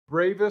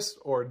bravest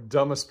or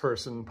dumbest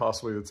person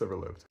possibly that's ever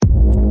lived.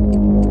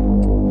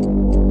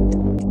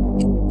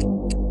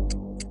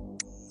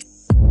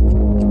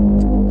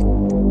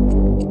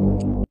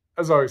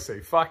 As I always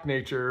say, fuck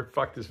nature,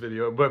 fuck this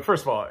video. But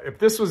first of all, if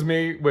this was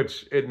me,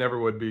 which it never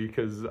would be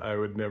because I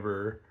would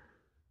never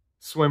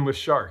swim with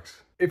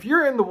sharks. If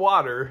you're in the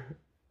water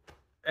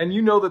and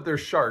you know that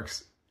there's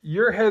sharks,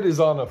 your head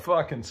is on a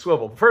fucking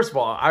swivel. First of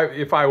all, I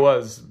don't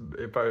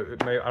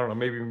know,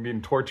 maybe I'm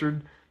being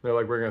tortured. They're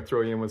like, we're gonna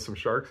throw you in with some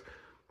sharks.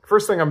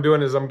 First thing I'm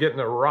doing is I'm getting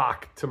a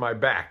rock to my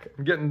back.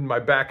 I'm getting my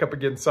back up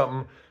against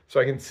something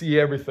so I can see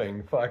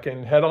everything.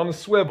 Fucking head on a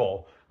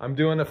swivel. I'm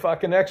doing a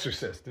fucking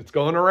exorcist. It's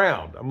going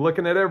around. I'm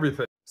looking at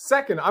everything.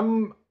 Second,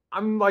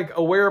 I'm like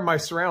aware of my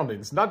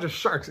surroundings, not just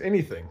sharks,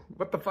 anything.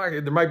 What the fuck?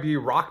 There might be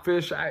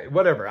rockfish,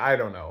 whatever. I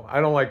don't know. I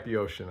don't like the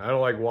ocean. I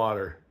don't like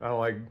water. I don't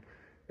like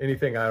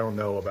anything I don't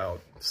know about.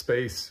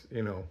 Space,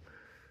 you know,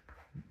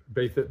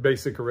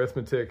 basic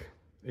arithmetic,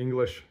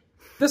 English.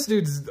 This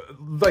dude's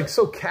like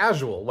so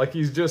casual, like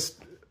he's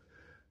just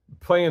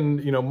playing,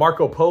 you know,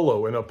 Marco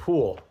Polo in a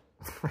pool.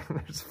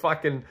 There's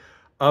fucking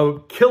a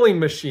killing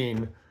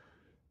machine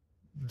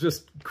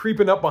just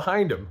creeping up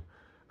behind him.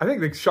 I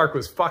think the shark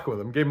was fucking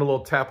with him. Gave him a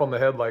little tap on the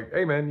head like,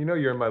 hey man, you know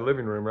you're in my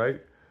living room, right?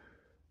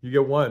 You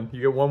get one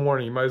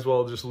warning. You might as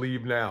well just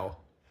leave now.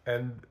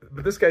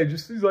 But this guy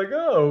just, he's like,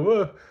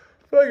 oh,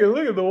 fucking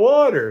look at the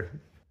water.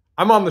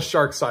 I'm on the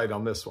shark side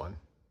on this one.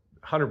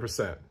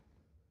 100%.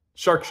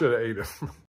 Shark should have ate him.